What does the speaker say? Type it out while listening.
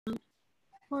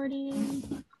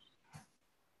recording.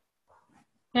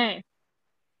 Okay.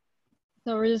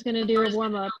 So we're just gonna do a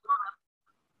warm up.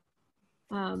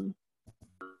 So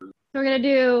we're gonna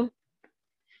do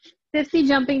 50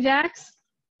 jumping jacks,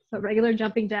 so regular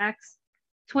jumping jacks,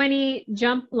 20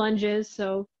 jump lunges,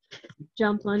 so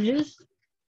jump lunges,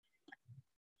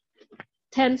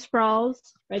 10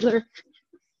 sprawls, regular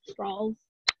sprawls,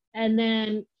 and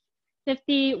then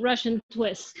 50 Russian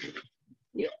twists.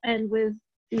 You end with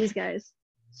these guys.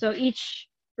 So each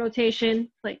rotation,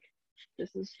 like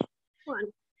this is 1,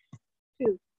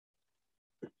 2.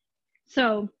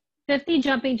 So 50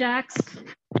 jumping jacks,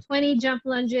 20 jump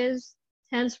lunges,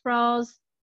 10 sprawls,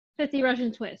 50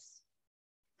 Russian twists.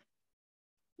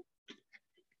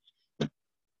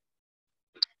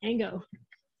 And go.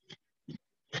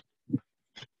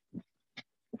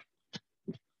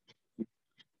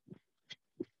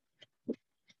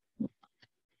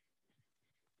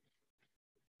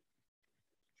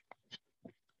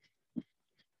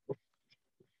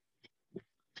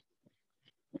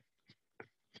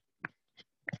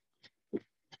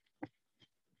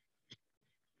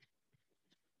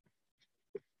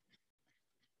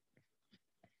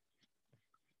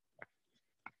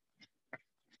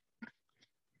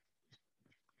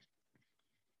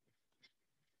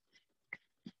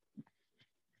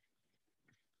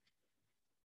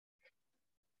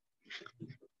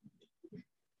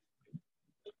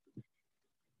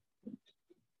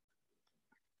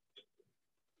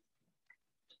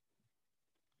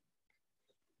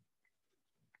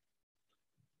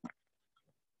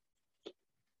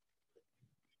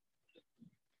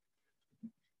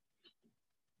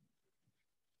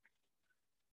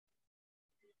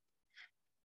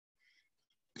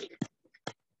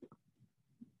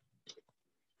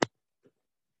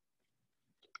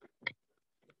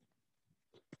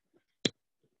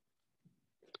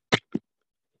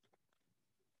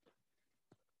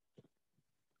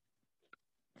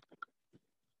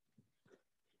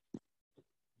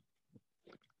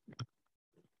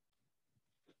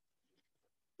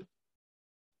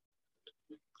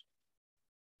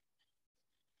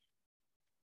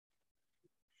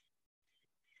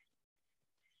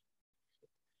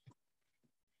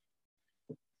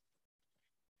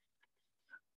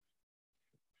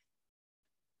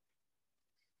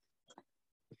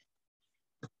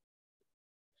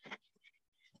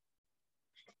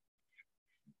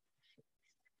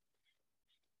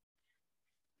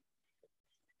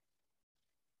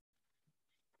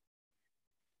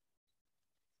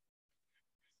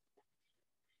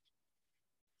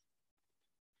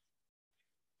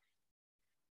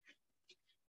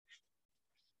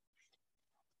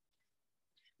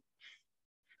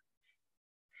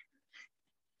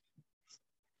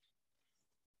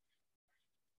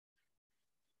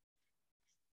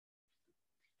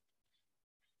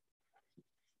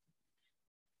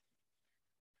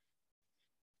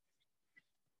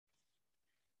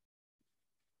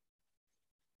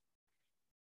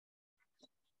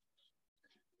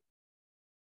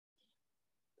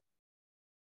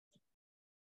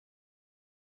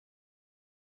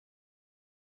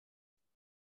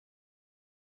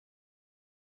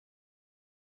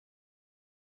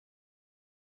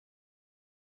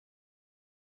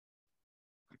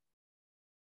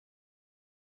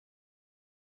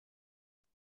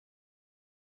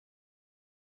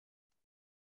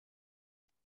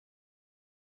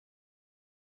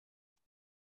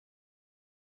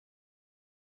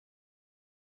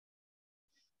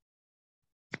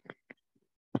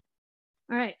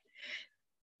 All right,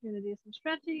 we're gonna do some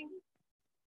stretching.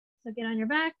 So get on your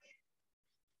back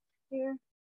here.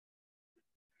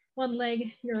 One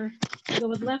leg, go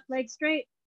with left leg straight,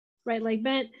 right leg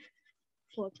bent,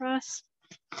 pull across.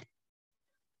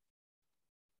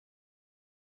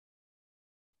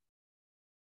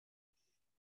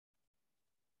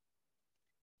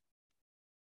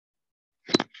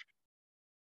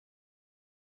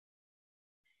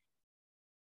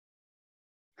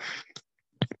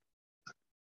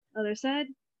 Other side.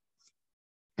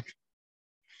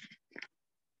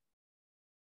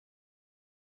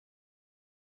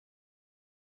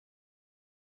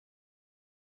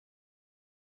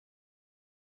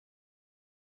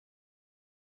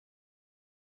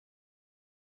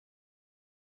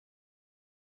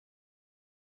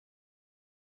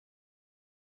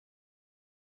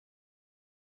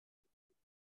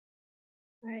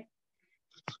 All right.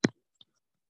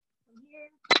 From here,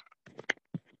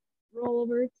 roll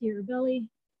over to your belly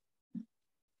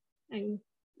and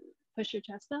push your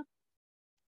chest up.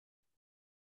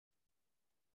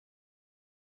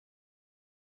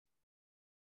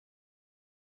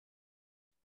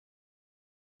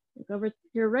 Look over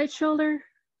your right shoulder,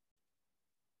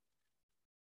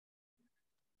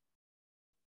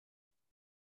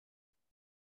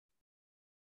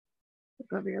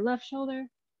 Look over your left shoulder.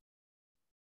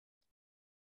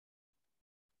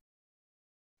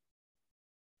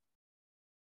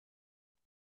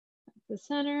 Back to the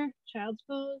center, child's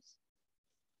pose.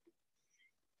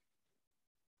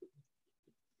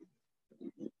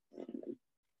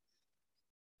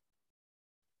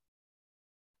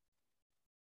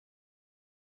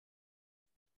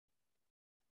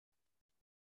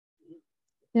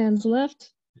 Hands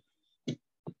left.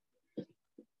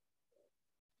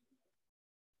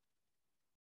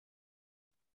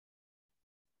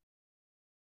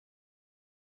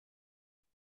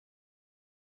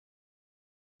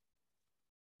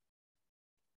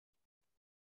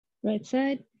 Right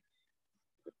side.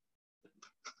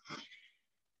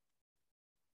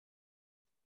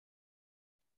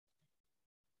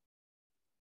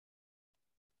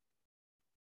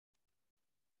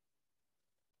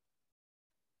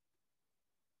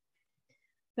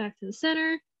 Back to the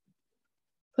center.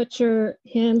 Put your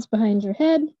hands behind your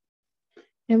head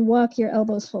and walk your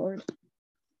elbows forward.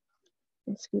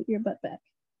 And scoot your butt back.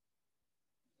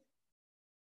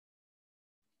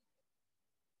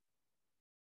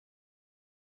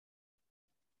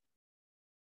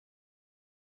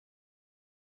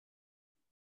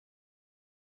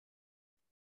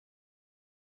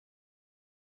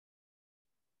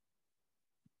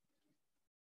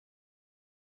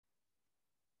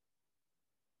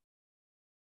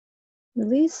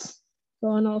 Release. Go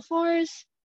on all fours.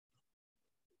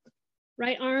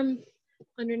 Right arm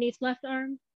underneath left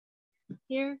arm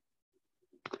here.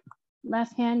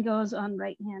 Left hand goes on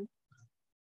right hand.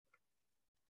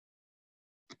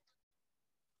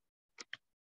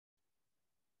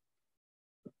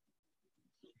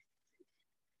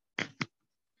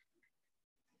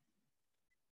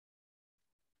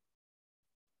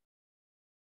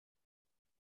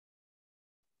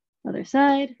 Other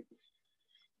side.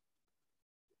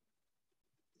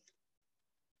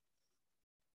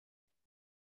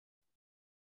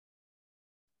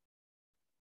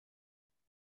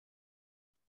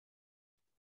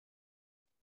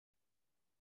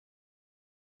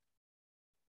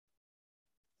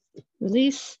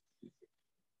 Release.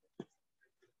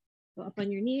 Go up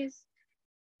on your knees.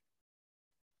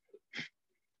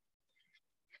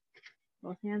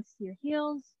 Both hands to your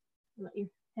heels. Let your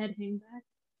head hang back.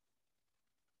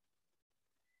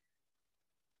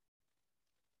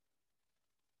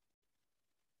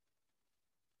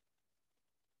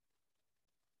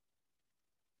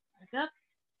 Back up.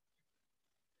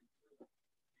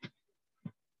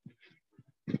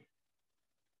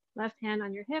 Left hand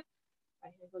on your hip.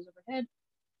 Right hand goes overhead.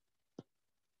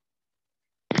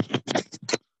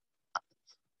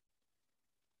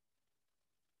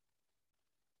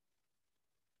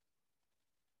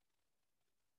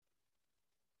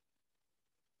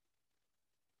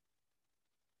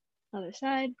 Other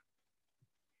side.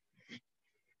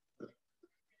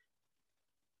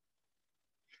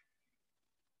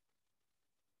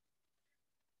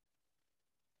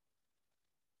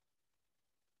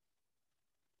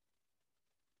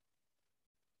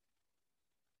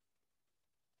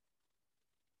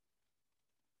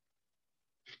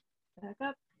 Back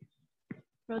up.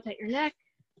 Rotate your neck.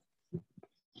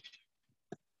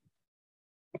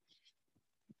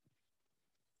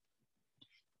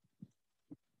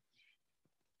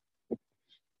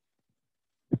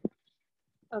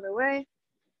 Other way.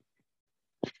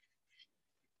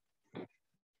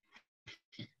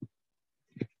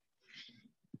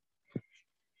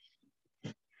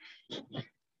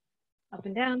 Up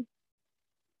and down.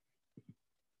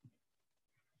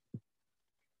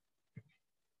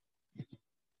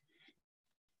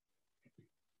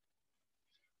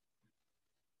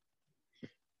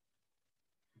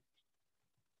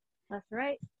 Left,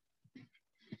 right.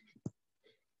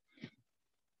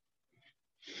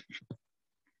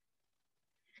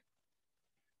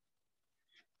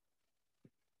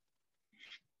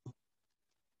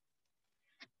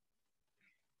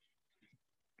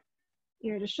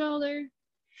 Ear to shoulder.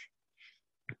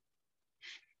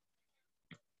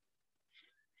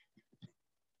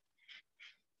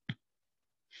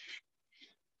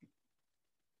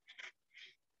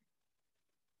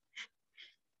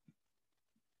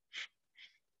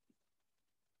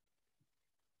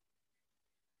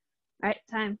 All right,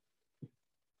 time.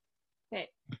 Okay,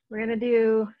 we're gonna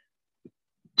do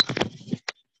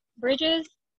bridges.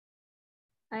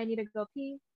 I need to go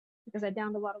pee because I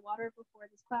downed a lot of water before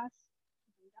this class.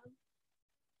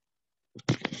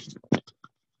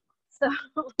 So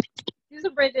do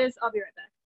some bridges. I'll be right back.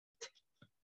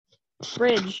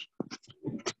 Bridge.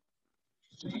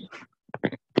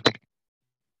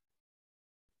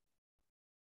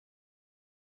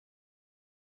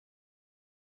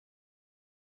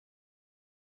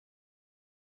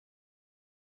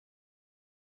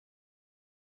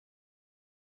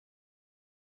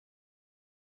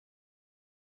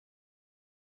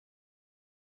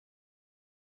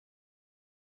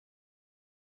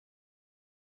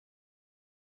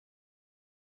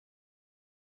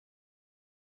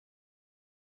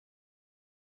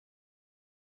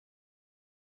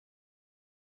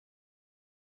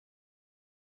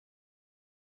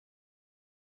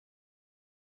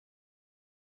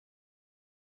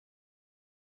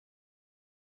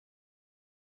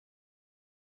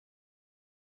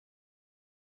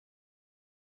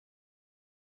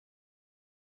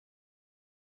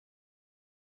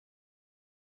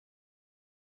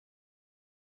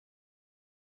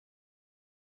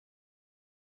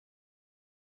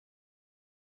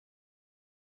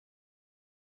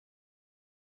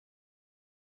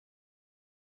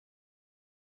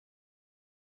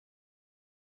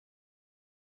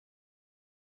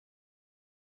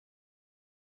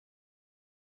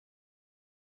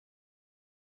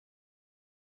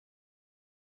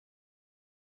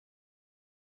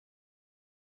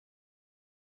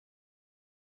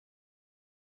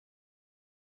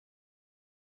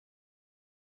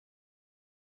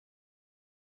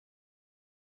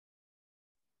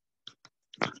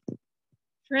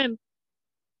 Trim.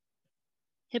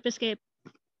 Hip escape.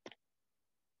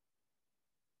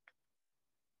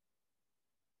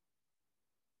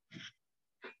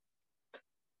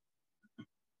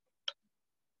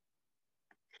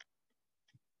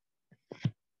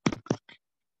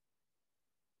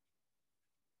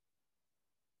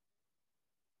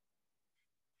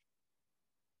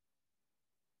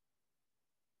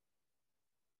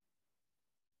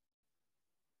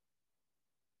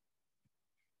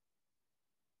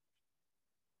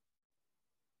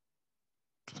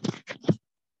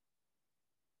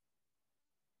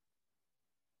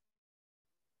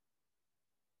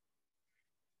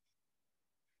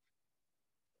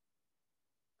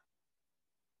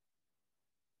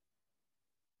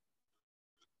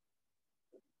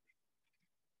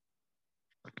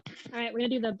 All right, we're gonna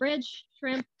do the bridge,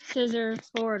 shrimp, scissor,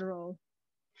 forward roll.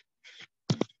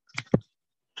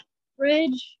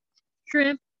 Bridge,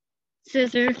 shrimp,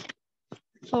 scissor,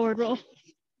 forward roll.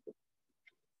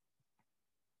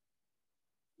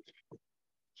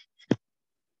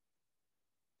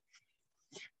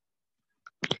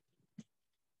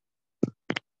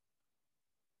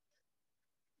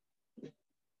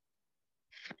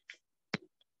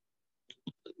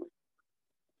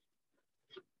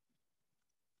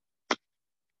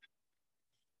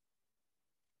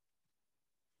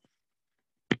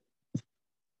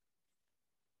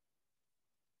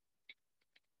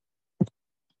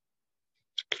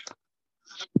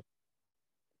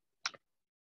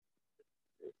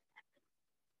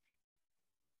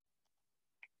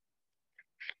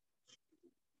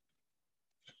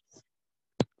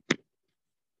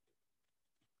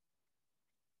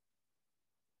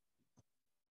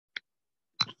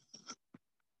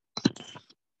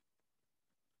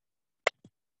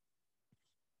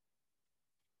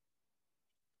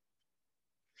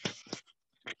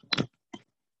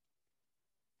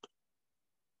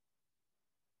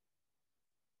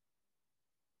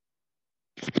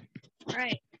 All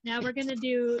right, now we're gonna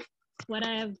do what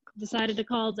I have decided to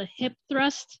call the hip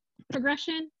thrust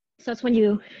progression. So that's when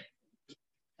you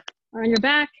are on your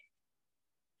back,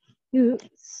 you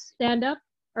stand up,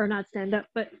 or not stand up,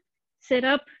 but sit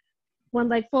up, one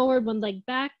leg forward, one leg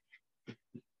back,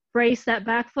 brace that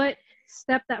back foot,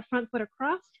 step that front foot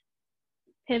across,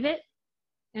 pivot,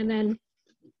 and then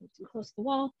too close to the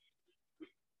wall,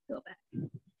 go back.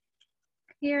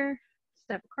 Here,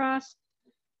 step across,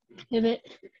 pivot,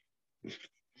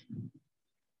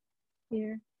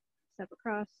 here, step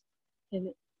across,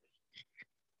 pivot.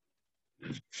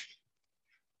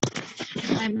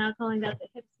 I'm now calling that the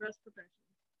hip thrust progression.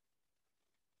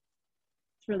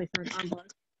 It's really for an arm bar.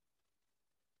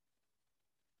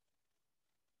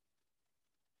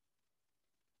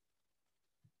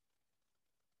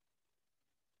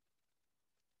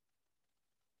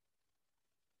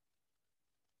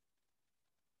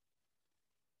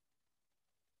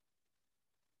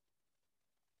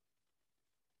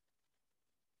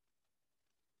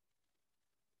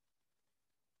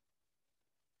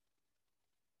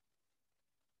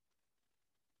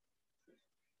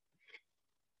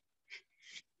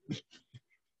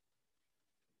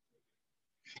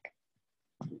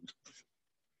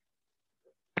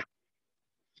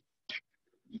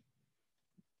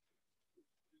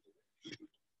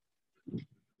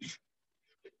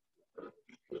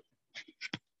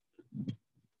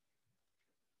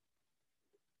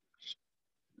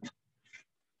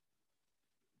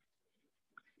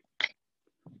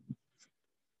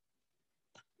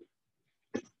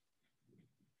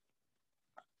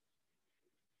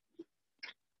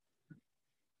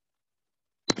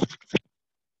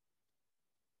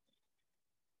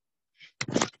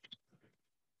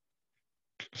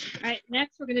 All right,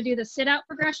 next we're gonna do the sit out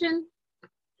progression.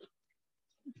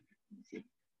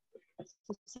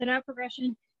 So sit out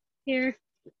progression here.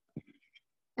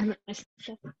 And I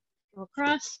step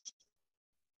across.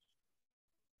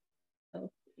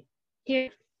 So here,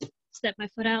 step my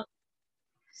foot out,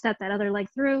 step that other leg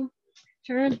through,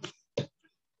 turn.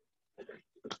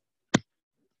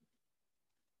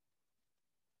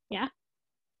 Yeah.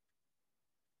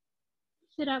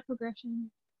 Sit out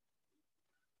progression.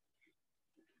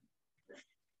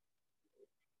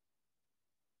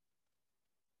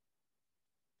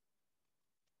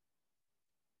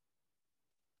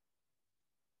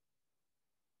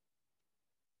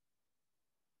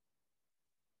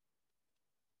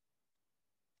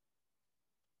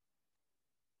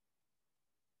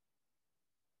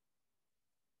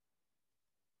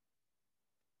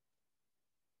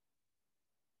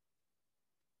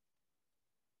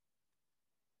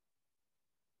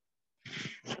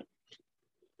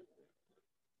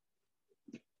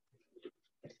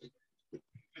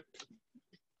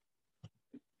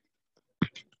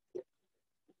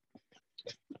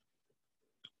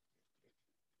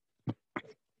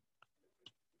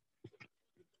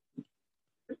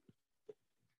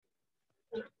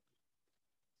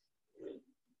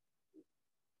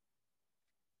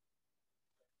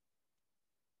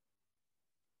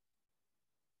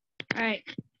 right.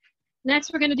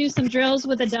 Next, we're going to do some drills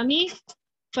with a dummy,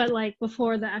 but like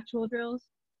before the actual drills.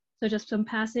 So just some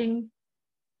passing,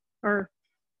 or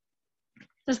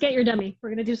just get your dummy. We're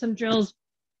going to do some drills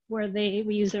where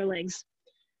we use their legs.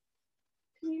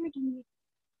 Come here, dummy.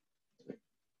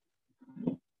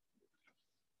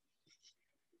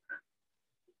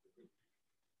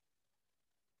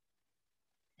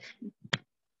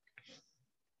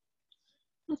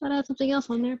 I thought I had something else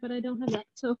on there, but I don't have that.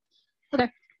 So,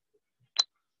 okay.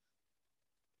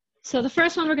 So the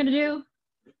first one we're going to do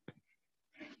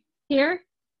here,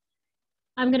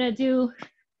 I'm going to do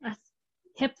a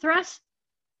hip thrust.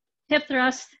 Hip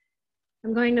thrust.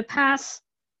 I'm going to pass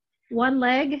one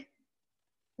leg,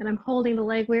 and I'm holding the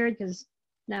leg weird because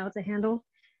now it's a handle.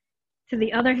 To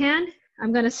the other hand,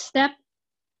 I'm going to step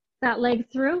that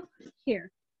leg through here.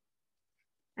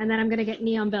 And then I'm going to get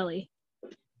knee on belly.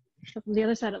 So from the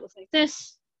other side, it looks like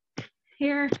this.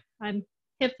 Here, I'm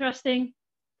hip thrusting,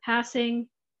 passing,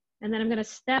 and then I'm going to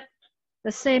step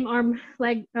the same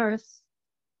leg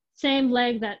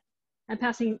that I'm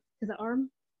passing to the arm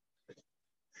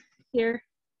here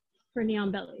for knee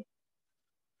on belly.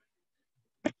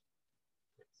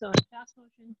 So in fast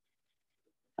motion.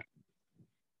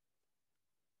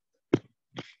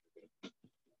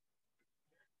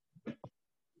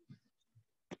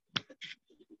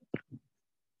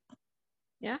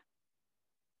 Yeah.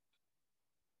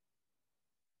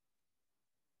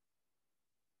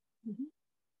 Mm-hmm.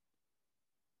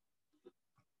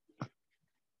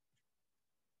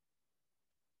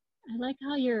 I like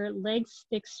how your legs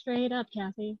stick straight up,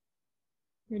 Kathy.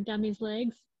 Your dummy's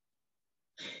legs.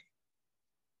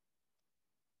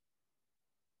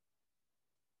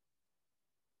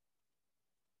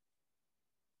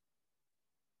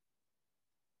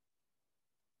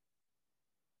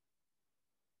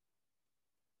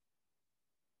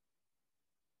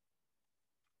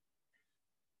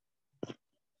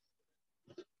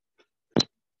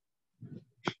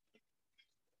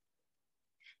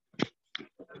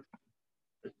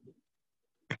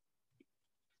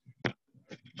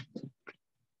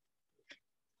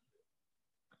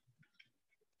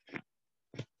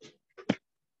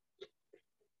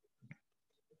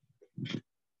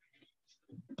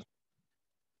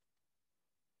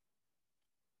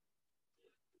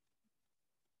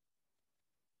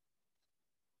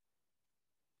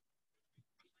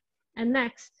 And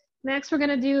next we're going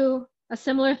to do a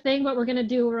similar thing, but we're going to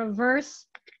do a reverse.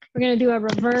 We're going to do a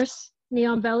reverse knee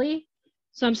on belly.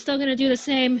 So I'm still going to do the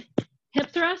same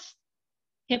hip thrust,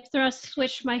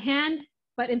 switch my hand,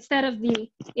 but instead of the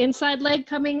inside leg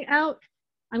coming out,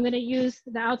 I'm going to use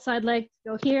the outside leg to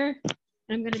go here, and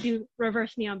I'm going to do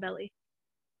reverse knee on belly.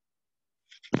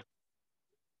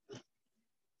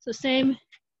 So same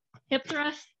hip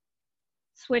thrust,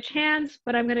 switch hands,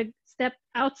 but I'm going to step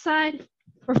outside,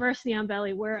 reverse knee on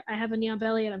belly, where I have a knee on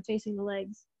belly and I'm facing the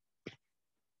legs.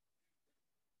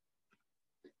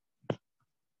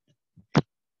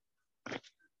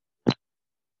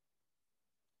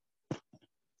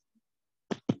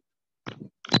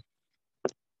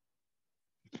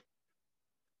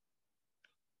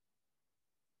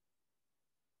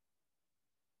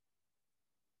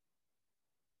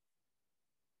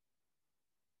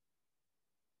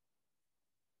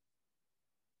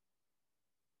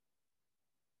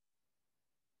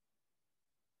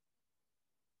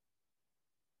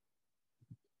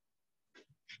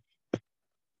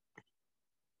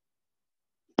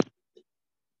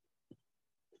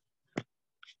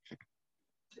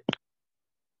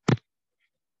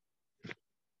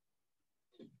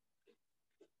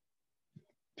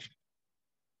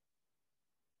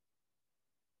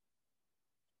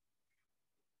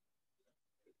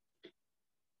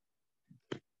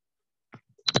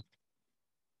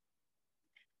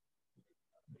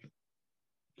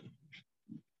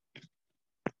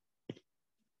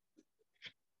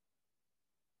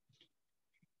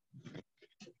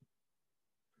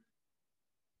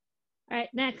 All right,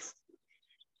 next.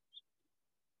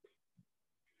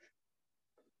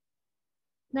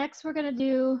 Next, we're gonna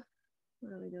do,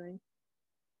 what are we doing?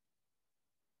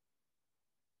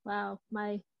 Wow,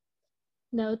 my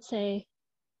notes say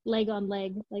leg on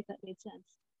leg, like that made sense.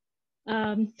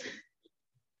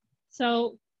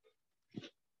 So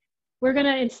we're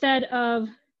gonna, instead of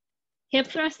hip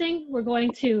thrusting, we're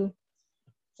going to,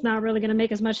 it's not really gonna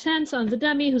make as much sense on the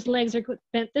dummy whose legs are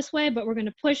bent this way, but we're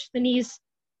gonna push the knees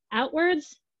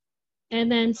outwards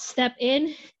and then step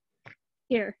in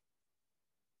here.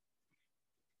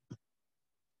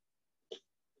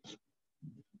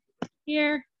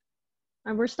 Here,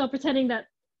 and we're still pretending that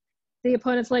the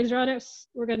opponent's legs are on us.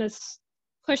 We're gonna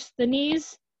push the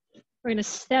knees. We're gonna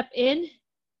step in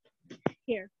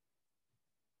here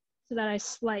so that I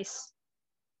slice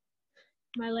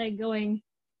my leg going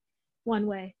one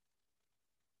way.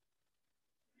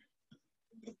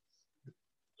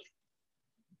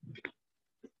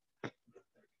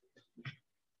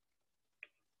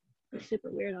 It's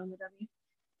super weird on the dummy.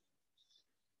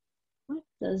 What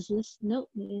does this note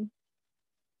mean?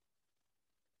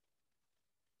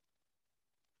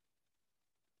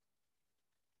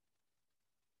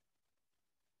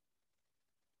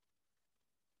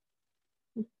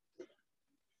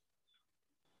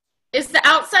 Is the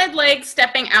outside leg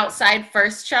stepping outside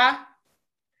first, Cha?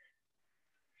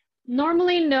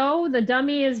 Normally, no. The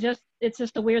dummy is just, it's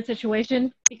just a weird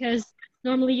situation because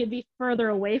normally you'd be further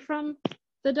away from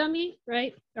the dummy,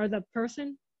 right? Or the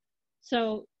person.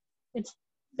 So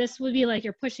this would be like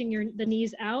you're pushing the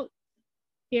knees out.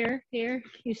 Here,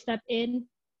 you step in,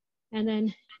 and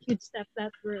then you'd step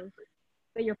that through.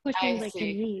 But you're pushing like the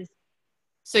knees.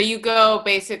 So you go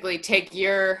basically take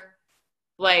your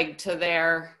leg to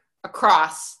there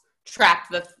across, trap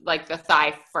the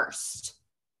thigh first.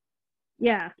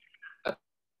 Yeah.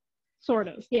 Sort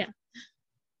of, yeah.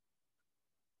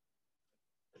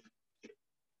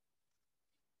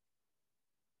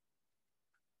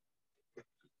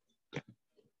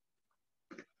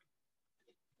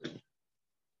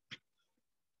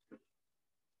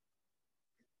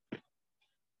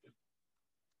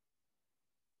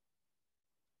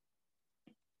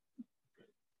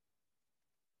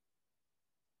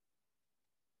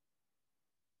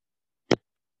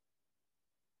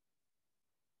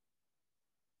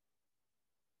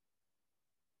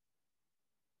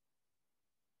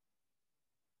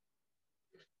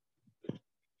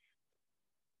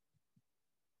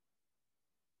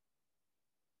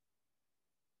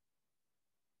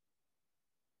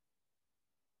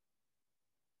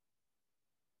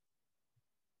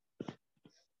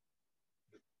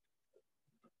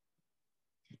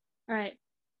 All right.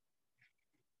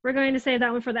 We're going to save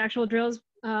that one for the actual drills.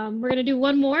 We're going to do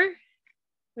one more,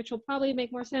 which will probably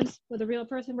make more sense with a real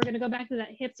person. We're going to go back to that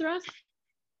hip thrust.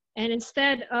 And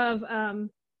instead of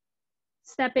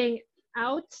stepping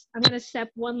out, I'm going to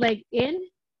step one leg in.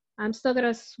 I'm still going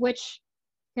to switch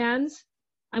hands.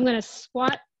 I'm going to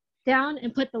squat down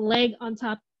and put the leg on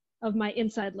top of my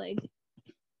inside leg.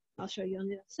 I'll show you on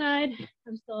the other side.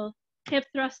 I'm still hip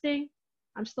thrusting.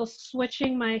 I'm still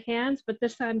switching my hands, but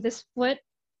this time this foot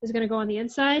is going to go on the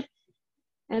inside.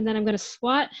 And then I'm going to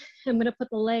squat. I'm going to put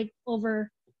the leg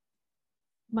over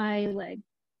my leg,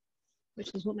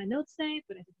 which is what my notes say,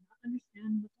 but I did not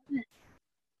understand what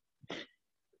that meant.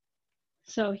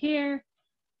 So here,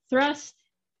 thrust,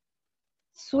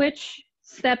 switch,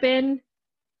 step in,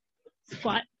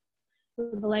 squat,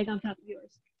 with the leg on top of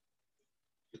yours.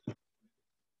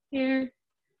 Here,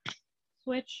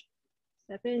 switch,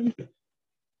 step in.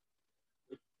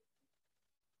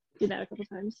 Do that a couple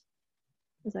times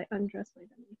as I undress my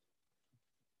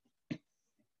dummy.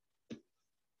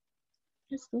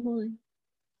 Just the holding.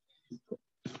 Cool.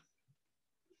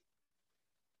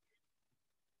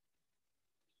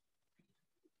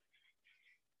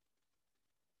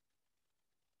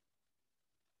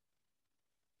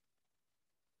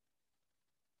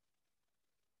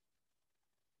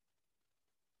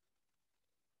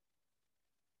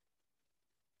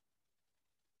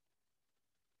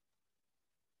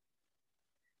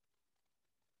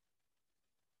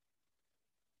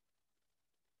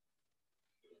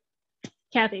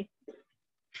 Kathy.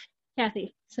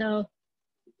 So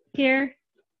here,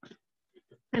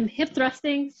 I'm hip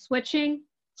thrusting, switching,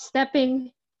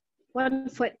 stepping one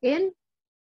foot in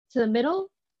to the middle,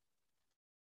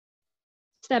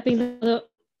 stepping the,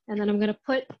 and then I'm going to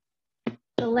put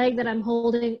the leg that I'm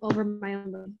holding over my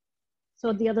own leg.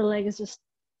 So the other leg is just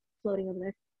floating over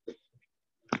there.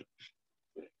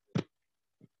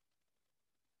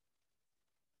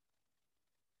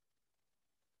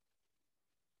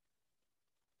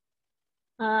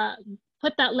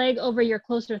 Put that leg over your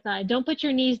closer thigh. Don't put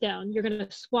your knees down. You're going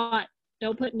to squat.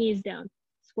 Don't put knees down.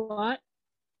 Squat.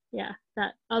 Yeah,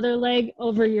 that other leg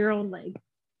over your own leg,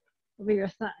 over your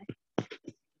thigh.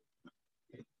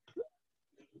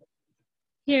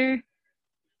 Here.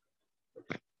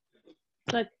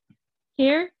 But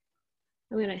here,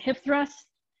 I'm going to hip thrust,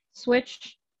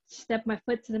 switch, step my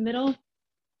foot to the middle,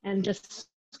 and just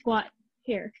squat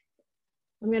here.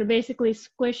 I'm going to basically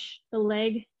squish the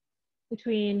leg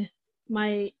between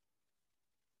my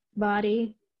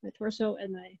body, my torso,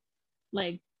 and my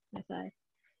leg, my thigh.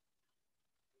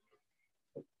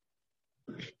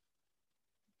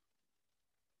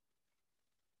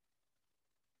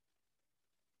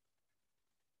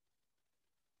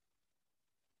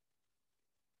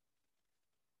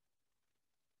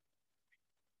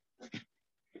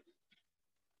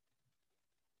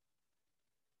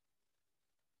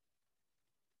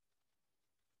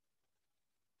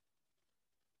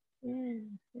 Yeah,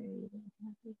 there you go.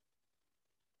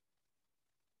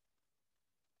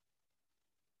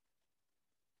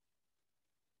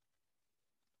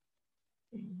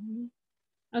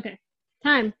 Okay,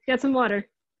 time. Get some water.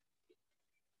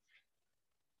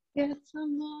 Get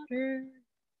some water.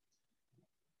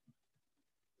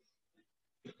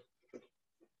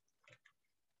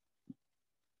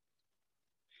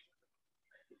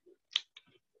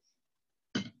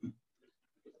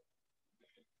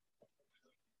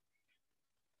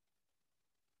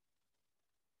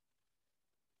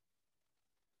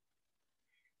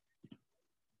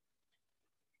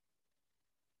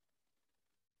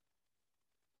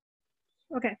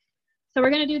 Okay, so we're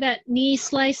gonna do that knee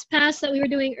slice pass that we were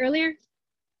doing earlier.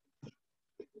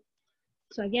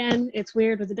 So again, it's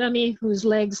weird with the dummy whose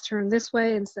legs turn this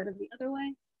way instead of the other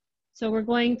way. So we're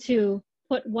going to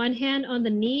put one hand on the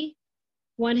knee.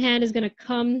 One hand is gonna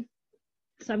come,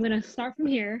 so I'm gonna start from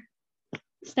here,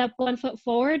 step 1 foot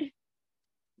forward.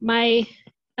 My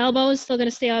elbow is still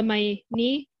gonna stay on my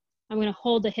knee. I'm gonna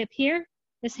hold the hip here.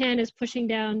 This hand is pushing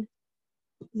down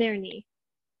their knee.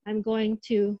 I'm going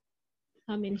to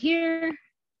come in here.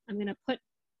 I'm gonna put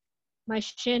my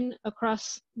shin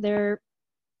across their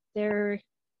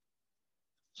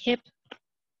hip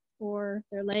or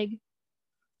their leg,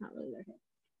 not really their hip,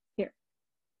 here.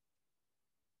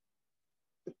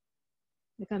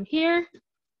 I come here.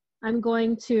 I'm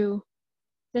going to,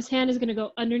 this hand is gonna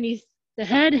go underneath the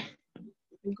head.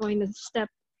 I'm going to step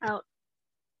out.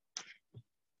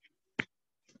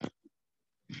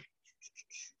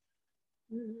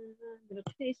 I'm gonna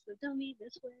face the dummy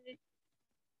this way.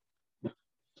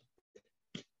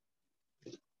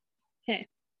 Okay,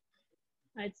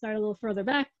 I'd start a little further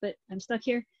back, but I'm stuck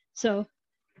here. So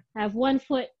I have 1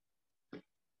 foot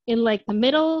in like the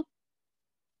middle.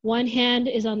 One hand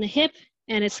is on the hip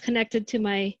and it's connected to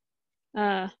my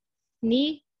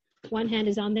knee. One hand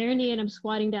is on their knee and I'm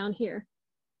squatting down here.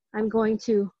 I'm going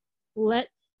to let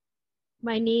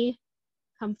my knee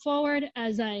come forward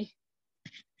as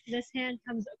this hand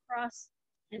comes across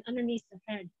and underneath the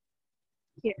head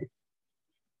here.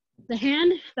 The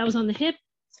hand that was on the hip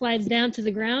slides down to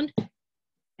the ground.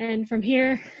 And from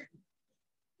here,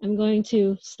 I'm going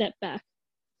to step back.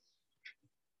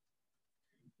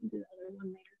 Do the other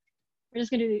one there. We're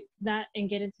just gonna do that and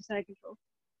get into side control.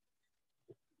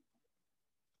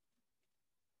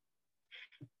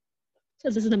 So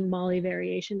this is the Molly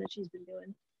variation that she's been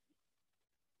doing.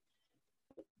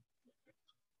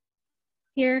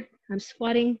 Here, I'm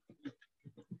squatting.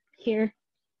 Here,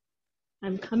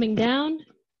 I'm coming down.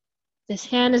 This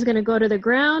hand is gonna go to the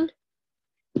ground.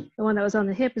 The one that was on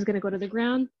the hip is gonna go to the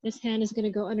ground. This hand is gonna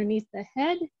go underneath the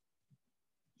head.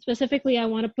 Specifically, I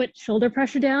wanna put shoulder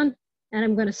pressure down and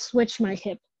I'm gonna switch my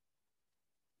hip.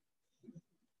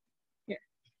 Here,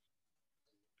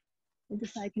 into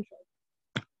side control.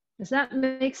 Does that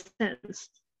make sense?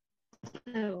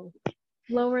 So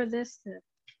lower this to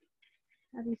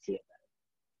have you see it better.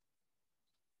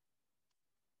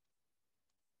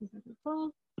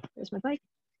 There's my bike.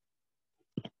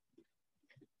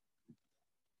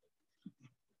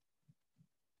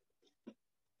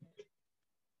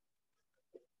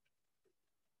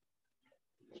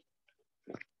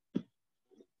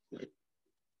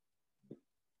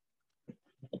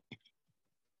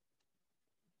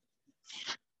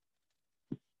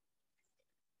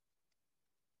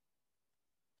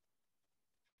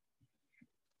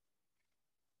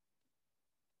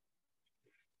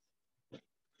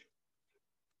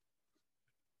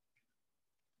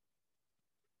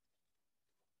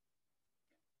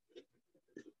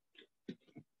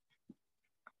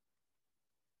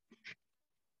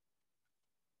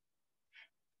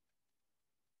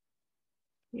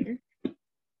 Here,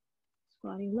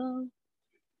 squatting low,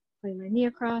 putting my knee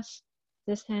across.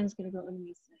 This hand's gonna go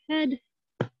underneath the head.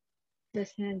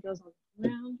 This hand goes on the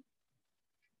ground.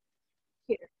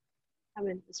 Here, I'm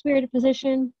in the spirited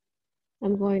position.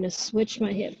 I'm going to switch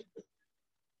my hip.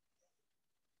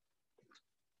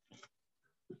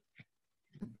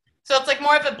 So it's like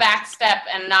more of a back step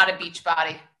and not a beach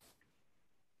body.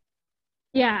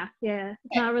 Yeah,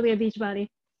 it's not really a beach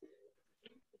body.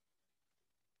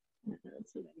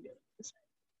 Let's see if I can do it this side.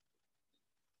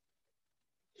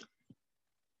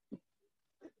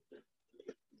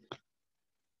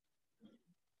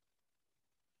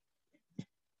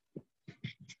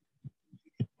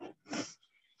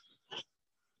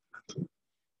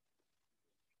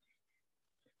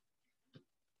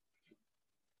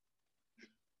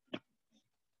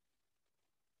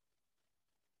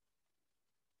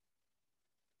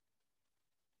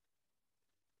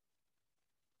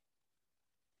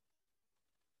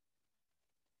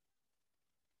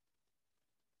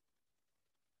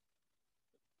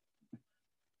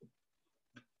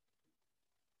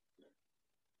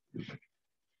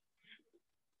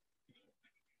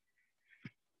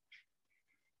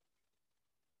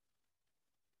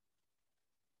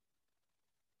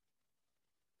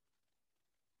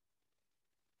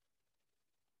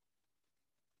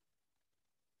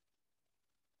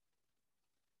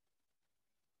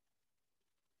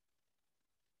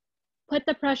 put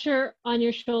the pressure on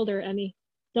your shoulder, Emmy.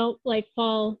 Don't like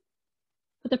fall.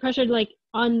 Put the pressure like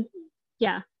on,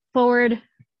 yeah, forward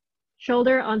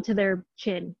shoulder onto their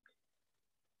chin.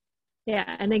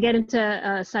 Yeah, and then get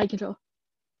into side control.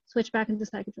 Switch back into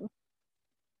side control.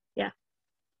 Yeah.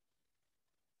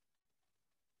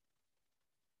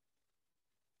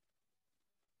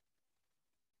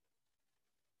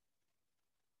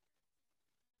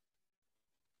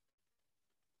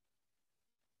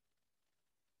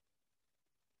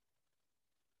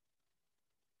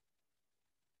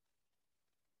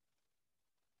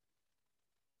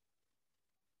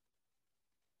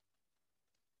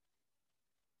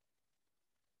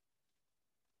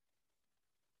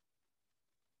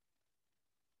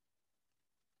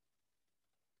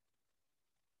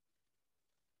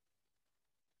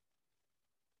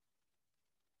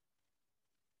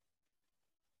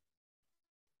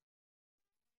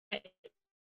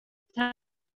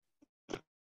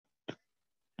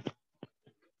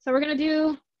 So we're gonna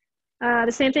do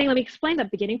the same thing. Let me explain the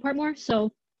beginning part more.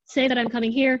 So say that I'm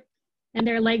coming here and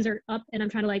their legs are up and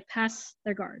I'm trying to like pass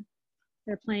their guard.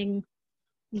 They're playing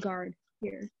guard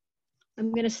here.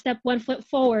 I'm gonna step 1 foot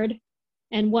forward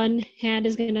and one hand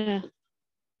is gonna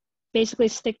basically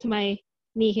stick to my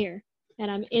knee here.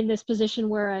 And I'm in this position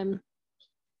where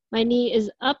my knee is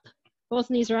up,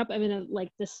 both knees are up. I'm in like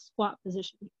this squat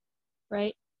position,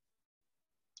 right?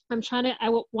 I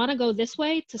want to go this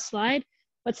way to slide,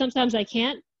 but sometimes I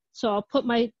can't. So I'll put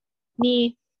my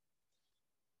knee,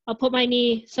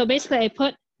 so basically I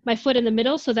put my foot in the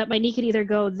middle so that my knee could either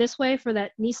go this way for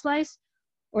that knee slice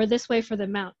or this way for the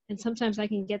mount. And sometimes I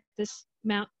can get this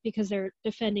mount because they're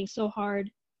defending so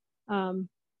hard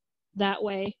that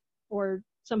way or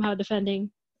somehow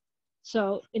defending.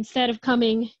 So instead of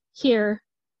coming here,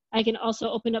 I can also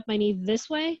open up my knee this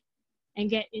way and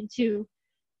get into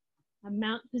a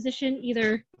mount position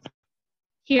either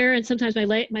here, and sometimes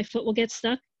my foot will get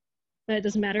stuck, but it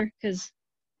doesn't matter because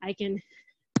I can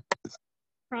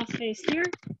cross face here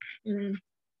and then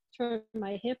turn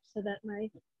my hip so that my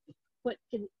foot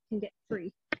can get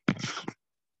free.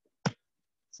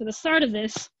 So the start of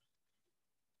this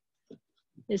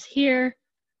is here.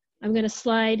 I'm going to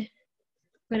slide. I'm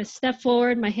going to step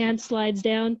forward. My hand slides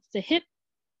down to the hip.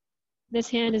 This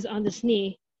hand is on this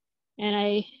knee. And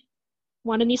I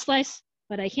want a knee slice,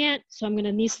 but I can't. So I'm going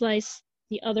to knee slice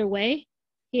the other way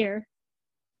here.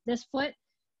 This foot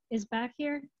is back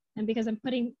here. And because I'm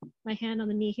putting my hand on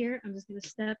the knee here, I'm just going to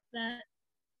step that.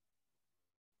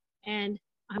 And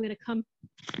I'm going to come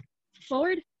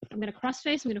forward. I'm going to cross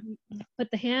face. I'm going to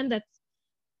put the hand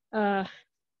that's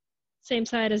same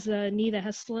side as the knee that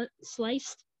has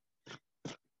sliced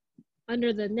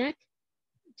under the neck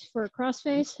for a cross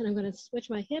face. And I'm going to switch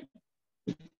my hip.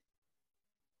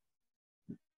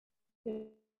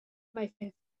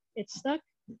 It's stuck.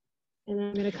 And then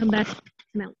I'm going to come back to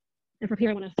mount. And from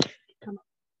here, I want to come up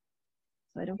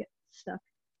so I don't get stuck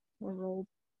or rolled.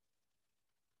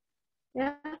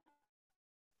 Yeah.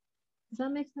 Does that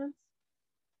make sense?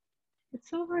 It's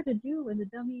so hard to do when the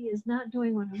dummy is not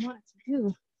doing what I want it to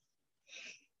do.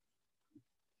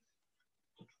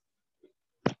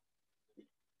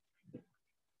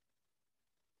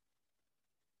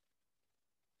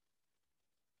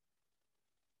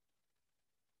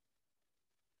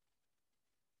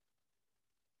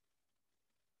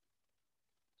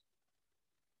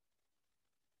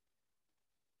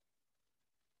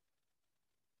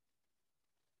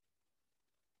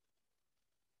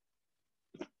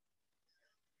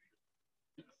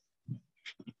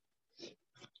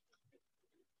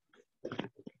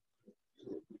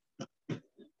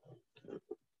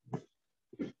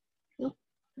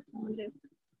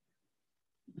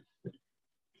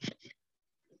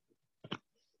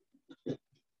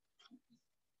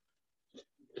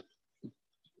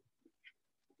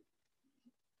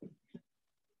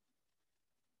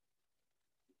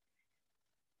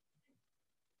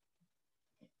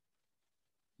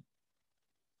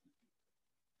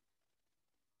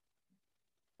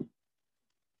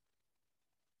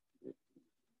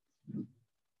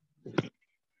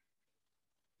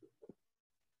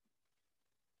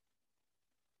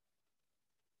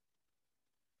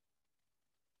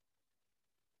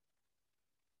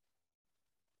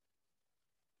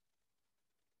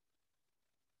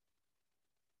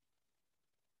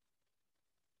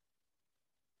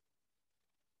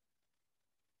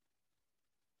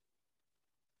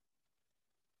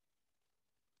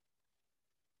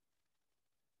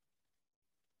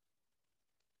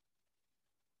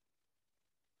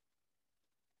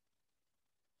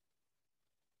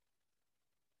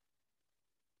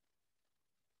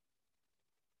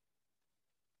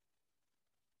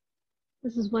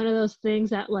 This is one of those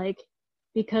things that, like,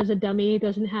 because a dummy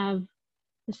doesn't have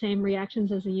the same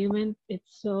reactions as a human,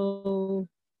 it's so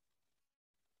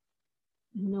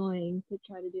annoying to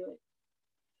try to do it.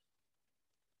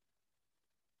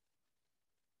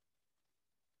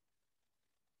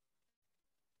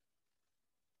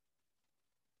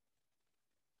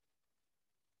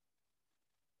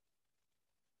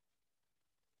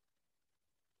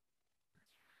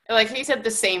 Like he said, the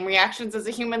same reactions as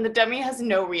a human. The dummy has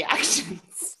no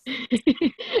reactions.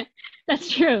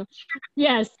 That's true.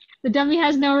 Yes, the dummy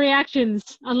has no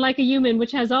reactions, unlike a human,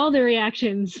 which has all the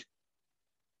reactions.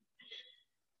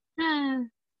 Ah.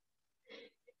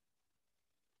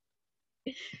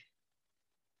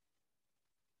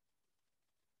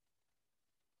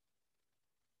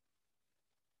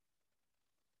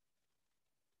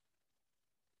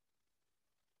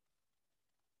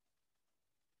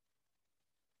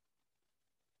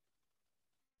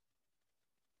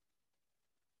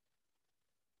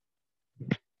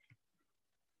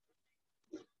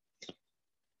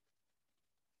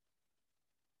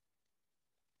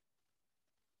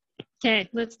 Okay,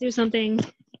 let's do something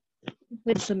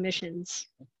with submissions.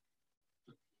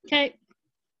 Okay,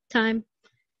 time.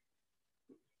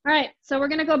 All right, so we're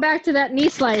gonna go back to that knee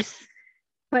slice,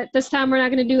 but this time we're not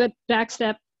gonna do a back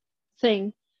step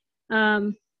thing,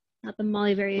 not the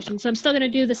Molly variation. So I'm still gonna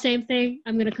do the same thing.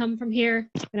 I'm gonna come from here,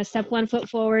 I'm gonna step 1 foot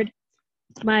forward.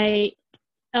 My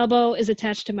elbow is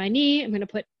attached to my knee. I'm gonna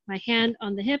put my hand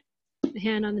on the hip, the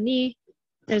hand on the knee.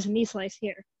 There's a knee slice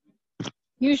here.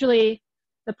 Usually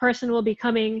the person will be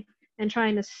coming and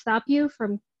trying to stop you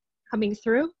from coming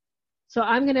through. So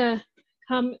I'm gonna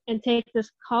come and take this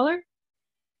collar,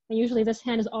 and usually this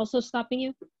hand is also stopping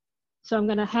you. So I'm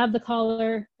gonna have the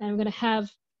collar and I'm gonna have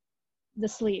the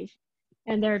sleeve,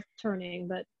 and they're turning,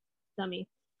 but dummy.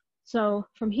 So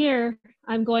from here,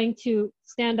 I'm going to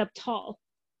stand up tall.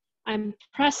 I'm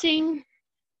pressing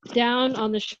down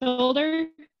on the shoulder.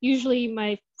 Usually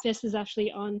my fist is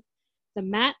actually on the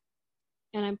mat,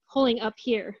 and I'm pulling up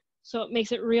here. So it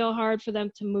makes it real hard for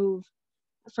them to move.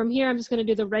 From here, I'm just gonna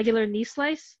do the regular knee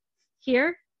slice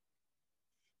here.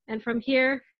 And from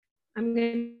here, I'm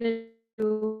gonna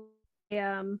do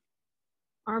a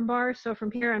arm bar. So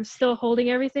from here, I'm still holding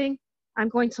everything. I'm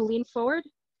going to lean forward,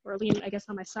 or lean, I guess,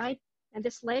 on my side. And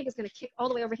this leg is gonna kick all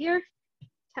the way over here,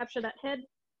 capture that head,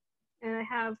 and I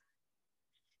have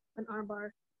an arm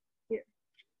bar here.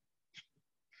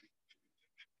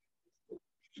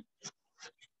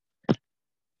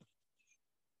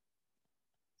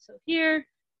 So here,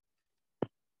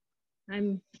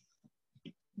 I'm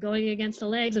going against the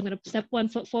legs. I'm gonna step 1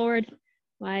 foot forward.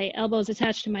 My elbow is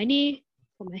attached to my knee,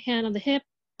 put my hand on the hip,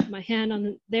 my hand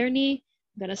on their knee.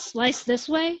 I'm gonna slice this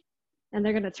way, and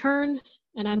they're gonna turn,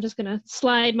 and I'm just gonna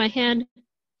slide my hand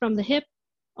from the hip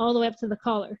all the way up to the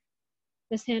collar.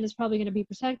 This hand is probably gonna be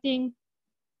protecting,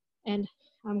 and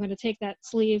I'm gonna take that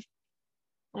sleeve,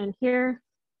 and here,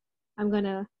 I'm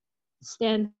gonna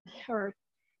stand or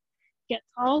get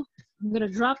tall. I'm gonna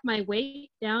drop my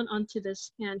weight down onto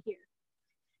this hand here.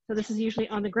 So this is usually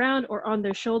on the ground or on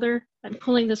their shoulder. I'm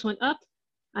pulling this one up.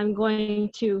 I'm going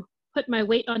to put my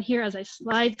weight on here as I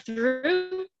slide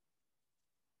through.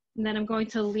 And then I'm going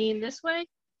to lean this way.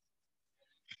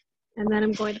 And then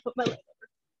I'm going to put my leg over.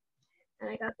 And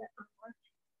I got that arm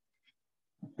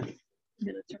bar. I'm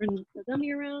gonna turn the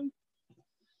dummy around.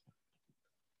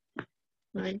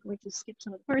 I'm going to skip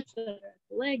some of the parts that are at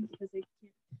the leg because they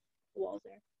can't, the wall's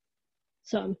there.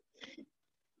 So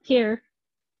here,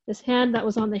 this hand that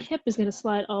was on the hip is gonna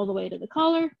slide all the way to the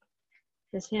collar.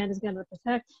 This hand is gonna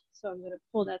protect, so I'm gonna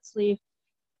pull that sleeve.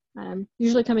 I'm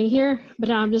usually coming here, but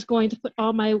now I'm just going to put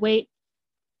all my weight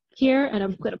here and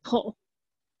I'm gonna pull.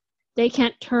 They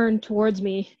can't turn towards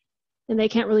me and they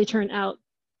can't really turn out.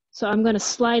 So I'm gonna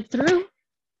slide through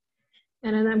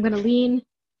and then I'm gonna lean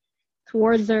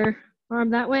towards their arm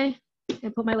that way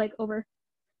and put my leg over.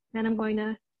 And I'm going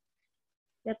to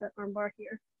get that arm bar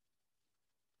here.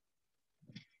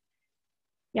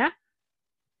 Yeah?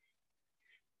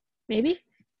 Maybe?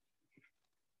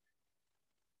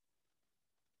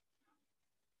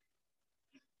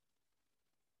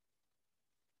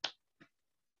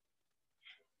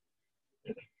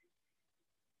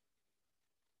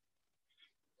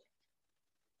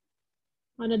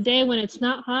 On a day when it's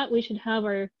not hot, we should have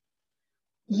our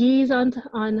G's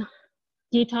on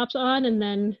G tops on, and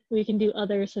then we can do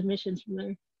other submissions from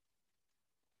there.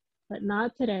 But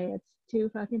not today, it's too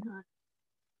fucking hot.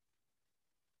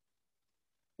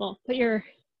 Well,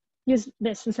 use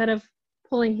this instead of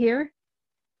pulling here,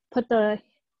 put the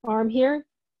arm here,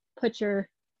 put your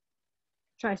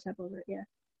tricep over it, yeah.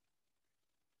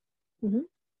 And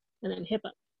then hip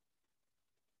up.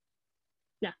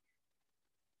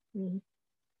 Mm-hmm.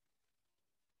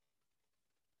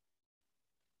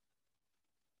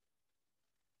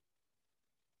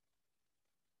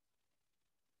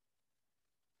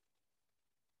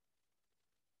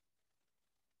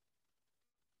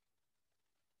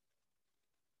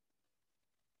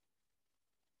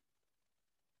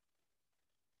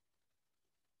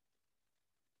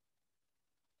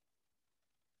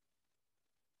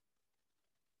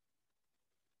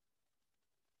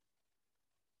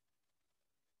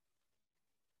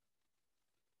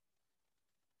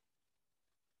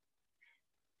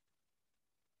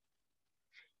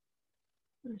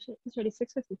 Oh shit, it's already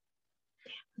 6:50.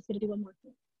 Let's get to do one more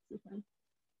thing.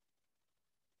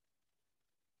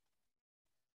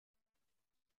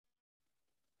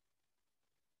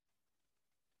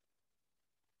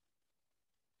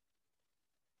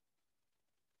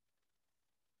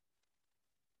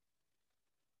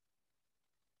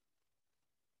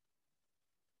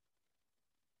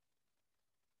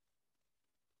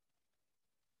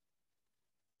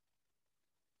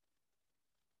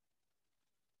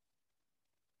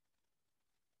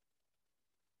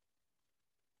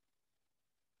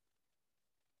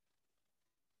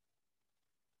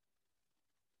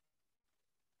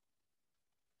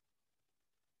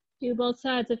 Do both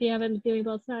sides if you haven't been doing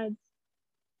both sides.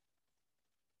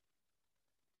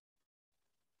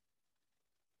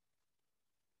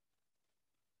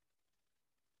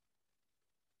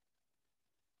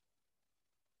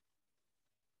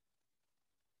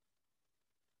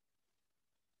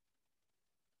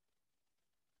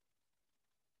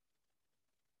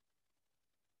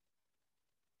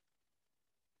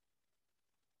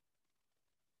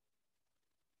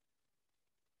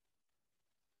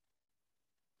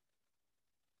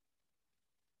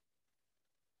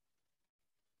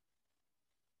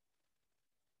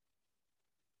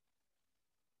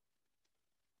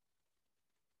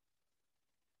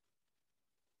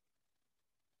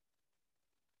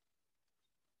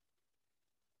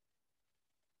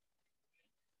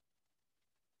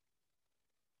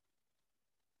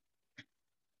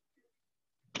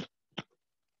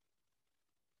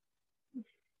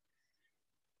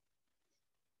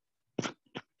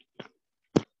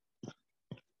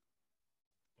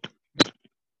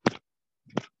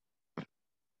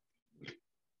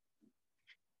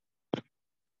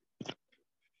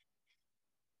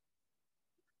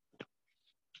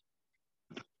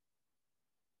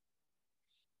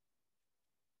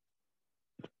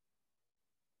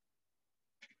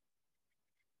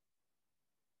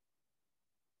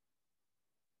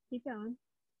 Keep going.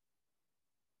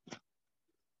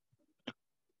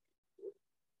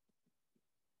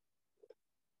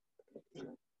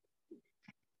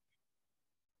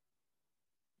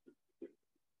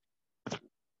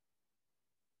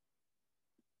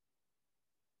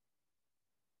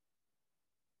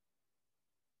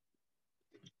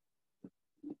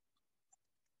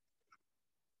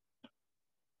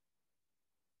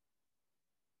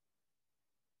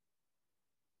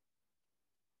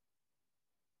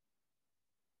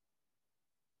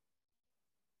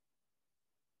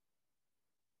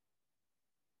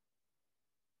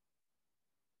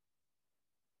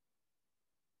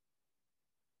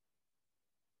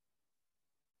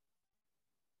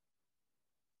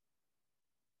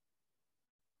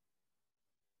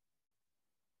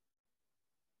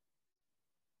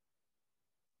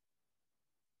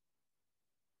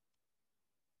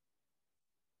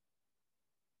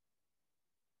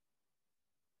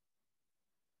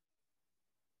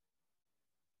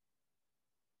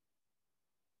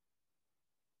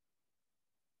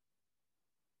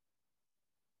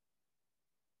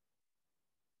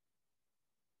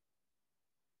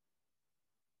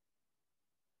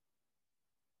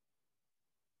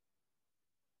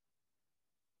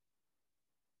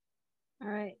 All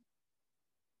right.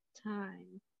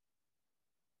 Time.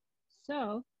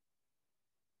 So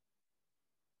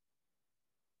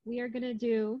we are going to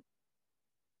do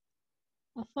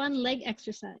a fun leg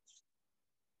exercise.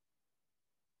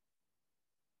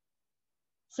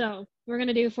 So we're going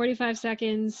to do 45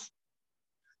 seconds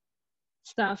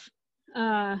stuff.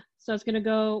 So it's going to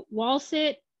go wall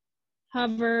sit,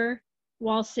 hover,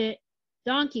 wall sit,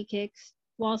 donkey kicks,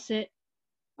 wall sit,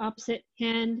 opposite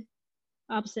hand,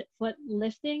 opposite foot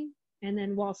lifting, and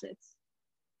then wall sits.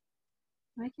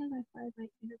 Why can't I find my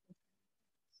interval?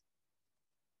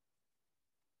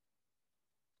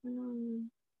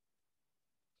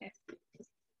 Okay.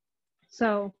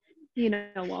 So,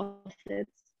 wall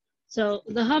sits. So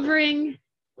the hovering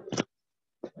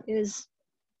is,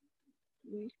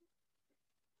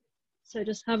 so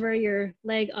just hover your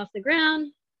leg off the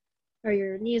ground or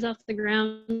your knees off the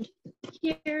ground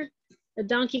here. The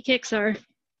donkey kicks are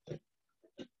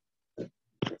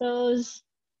those.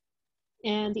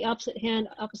 And the opposite hand,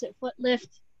 opposite foot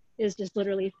lift is just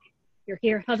literally you're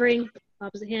here hovering,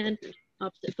 opposite hand,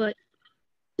 opposite foot.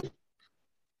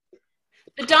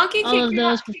 The donkey kick, all of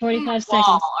those for 45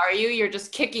 seconds. Are you? You're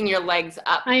just kicking your legs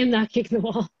up. I am not kicking the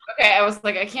wall. Okay, I was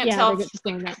like, I can't tell if just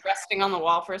like resting on the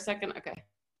wall for a second. Okay.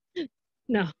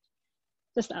 No,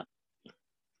 just up.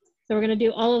 So we're going to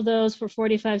do all of those for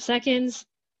 45 seconds.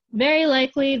 Very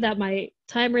likely that my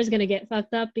timer is going to get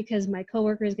fucked up because my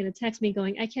coworker is going to text me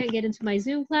going, I can't get into my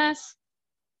Zoom class.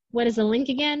 What is the link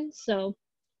again? So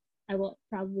I will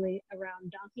probably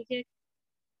around donkey kick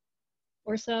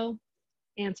or so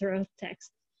answer a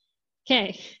text.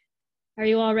 Okay, are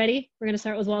you all ready? We're going to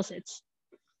start with wall sits.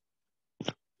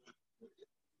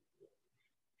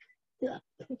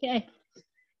 Okay,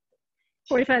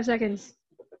 45 seconds.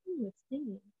 Ooh, it's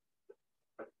stinging.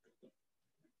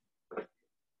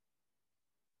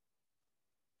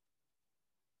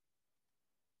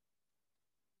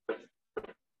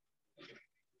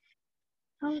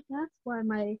 Oh, that's why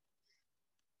my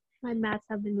mats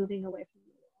have been moving away from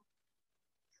the wall.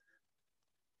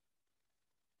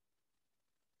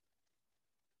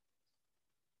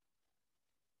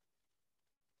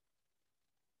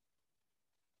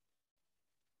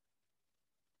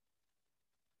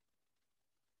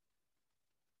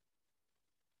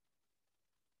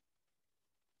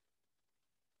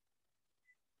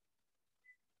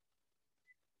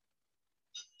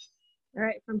 All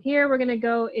right, from here, we're gonna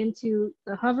go into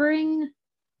the hovering.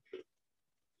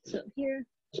 So here,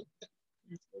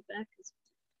 let's go back.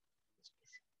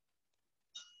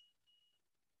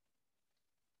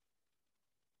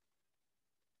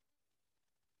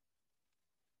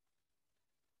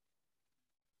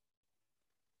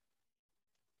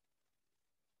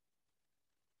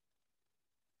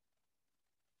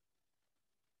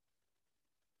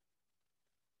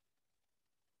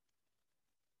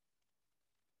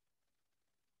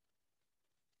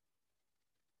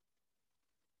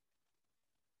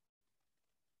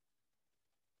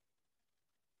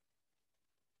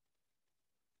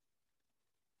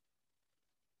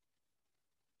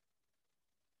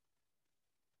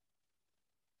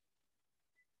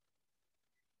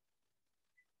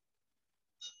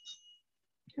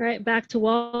 All right, back to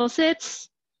wall sits.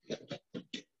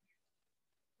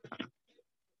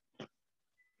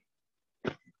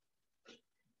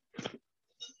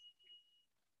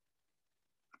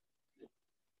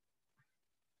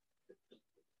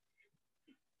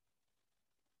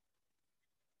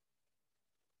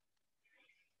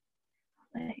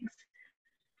 Legs.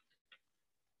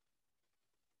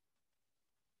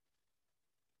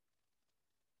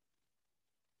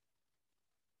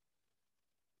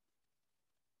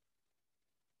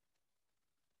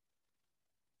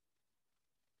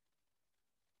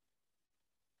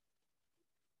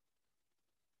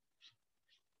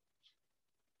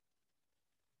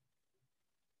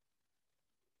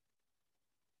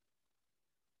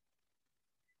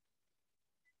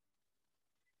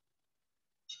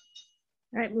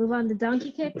 All right, move on to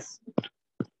donkey kicks.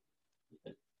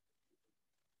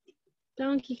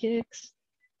 Donkey kicks.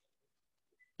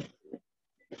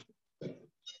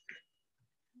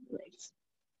 Legs.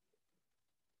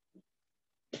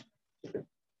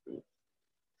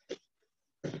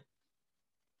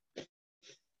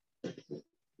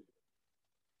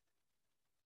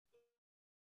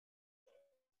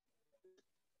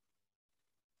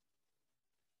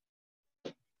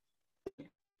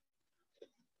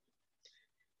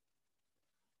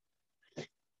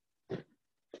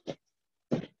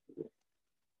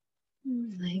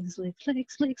 Legs, legs,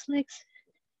 legs, legs, legs.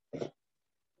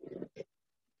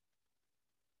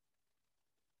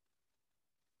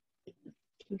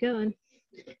 Keep going.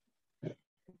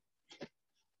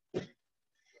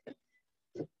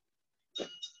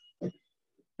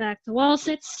 Back to wall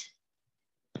sits.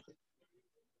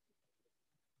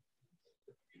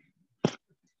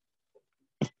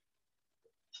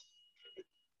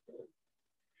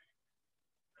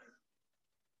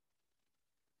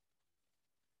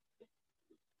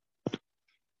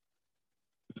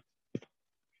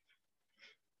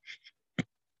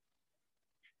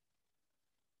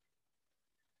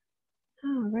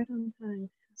 Oh, right on time.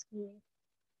 Asking me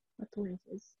what the length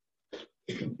is.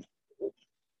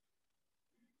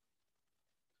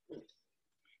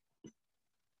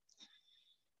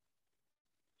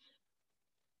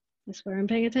 I swear I'm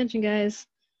paying attention, guys.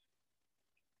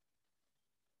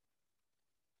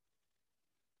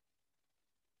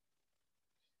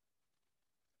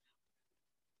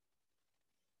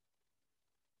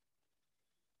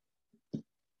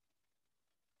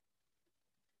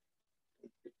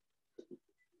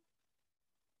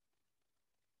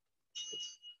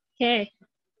 Okay.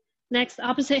 Next,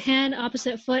 opposite hand,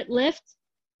 opposite foot lift.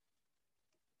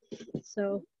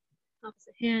 So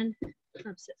opposite hand,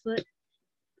 opposite foot.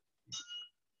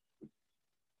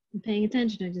 I'm paying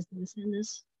attention. I just need to send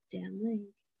this damn leg.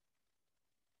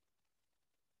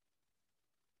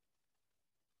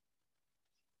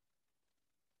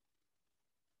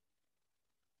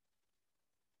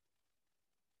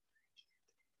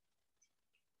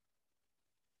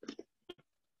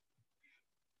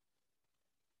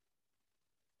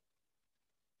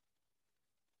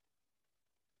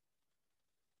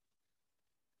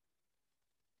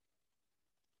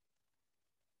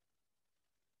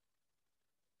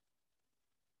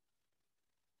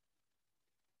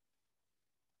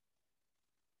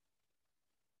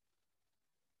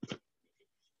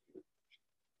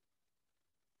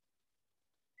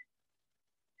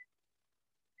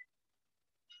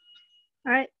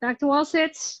 All right, back to wall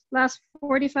sits. Last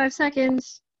 45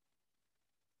 seconds.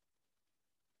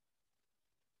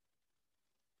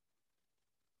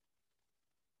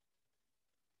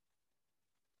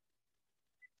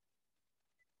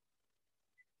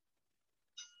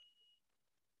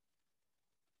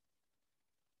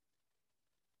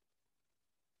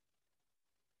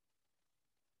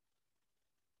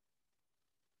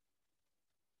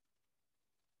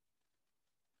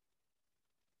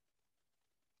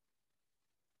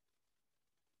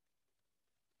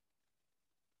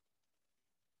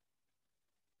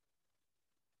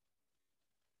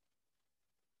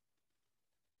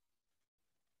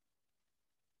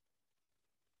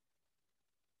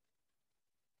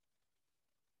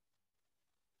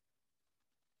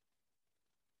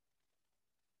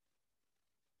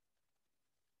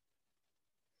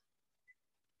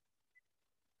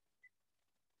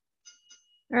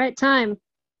 All right, time.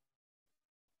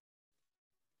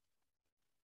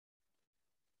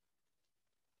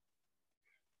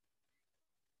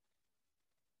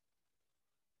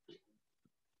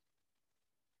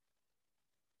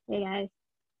 Hey guys.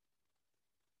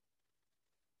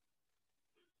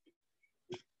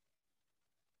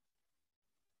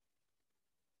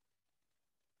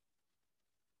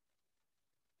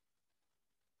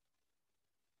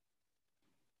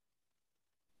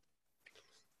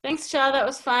 Thanks, Cha. That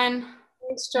was fun.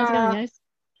 Thanks, How's it going, Cha. guys?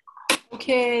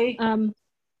 Okay. I'm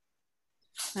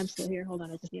still here. Hold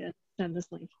on, I just need to send this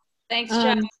link. Thanks,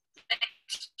 Cha.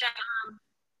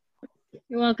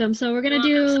 You're welcome. So we're gonna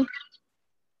do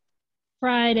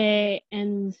Friday,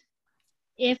 and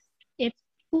if it's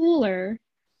cooler,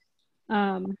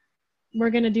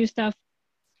 we're gonna do stuff,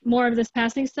 more of this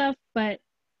passing stuff, but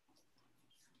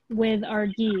with our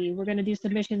gi. We're gonna do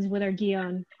submissions with our gi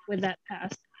on with that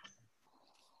pass.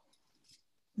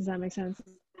 Does that make sense?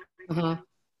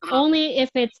 Only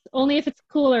if it's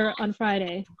cooler on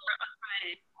Friday.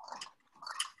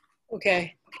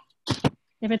 Okay.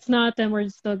 If it's not, then we're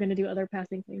still gonna do other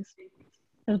passing things,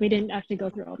 because we didn't actually go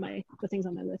through all the things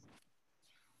on my list.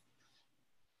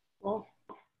 Well,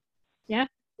 Yeah.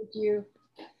 thank you.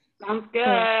 Sounds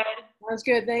good. Sounds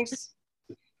good. Thanks.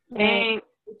 Thanks.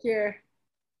 Take care.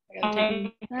 I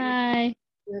gotta take Bye.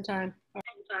 your time.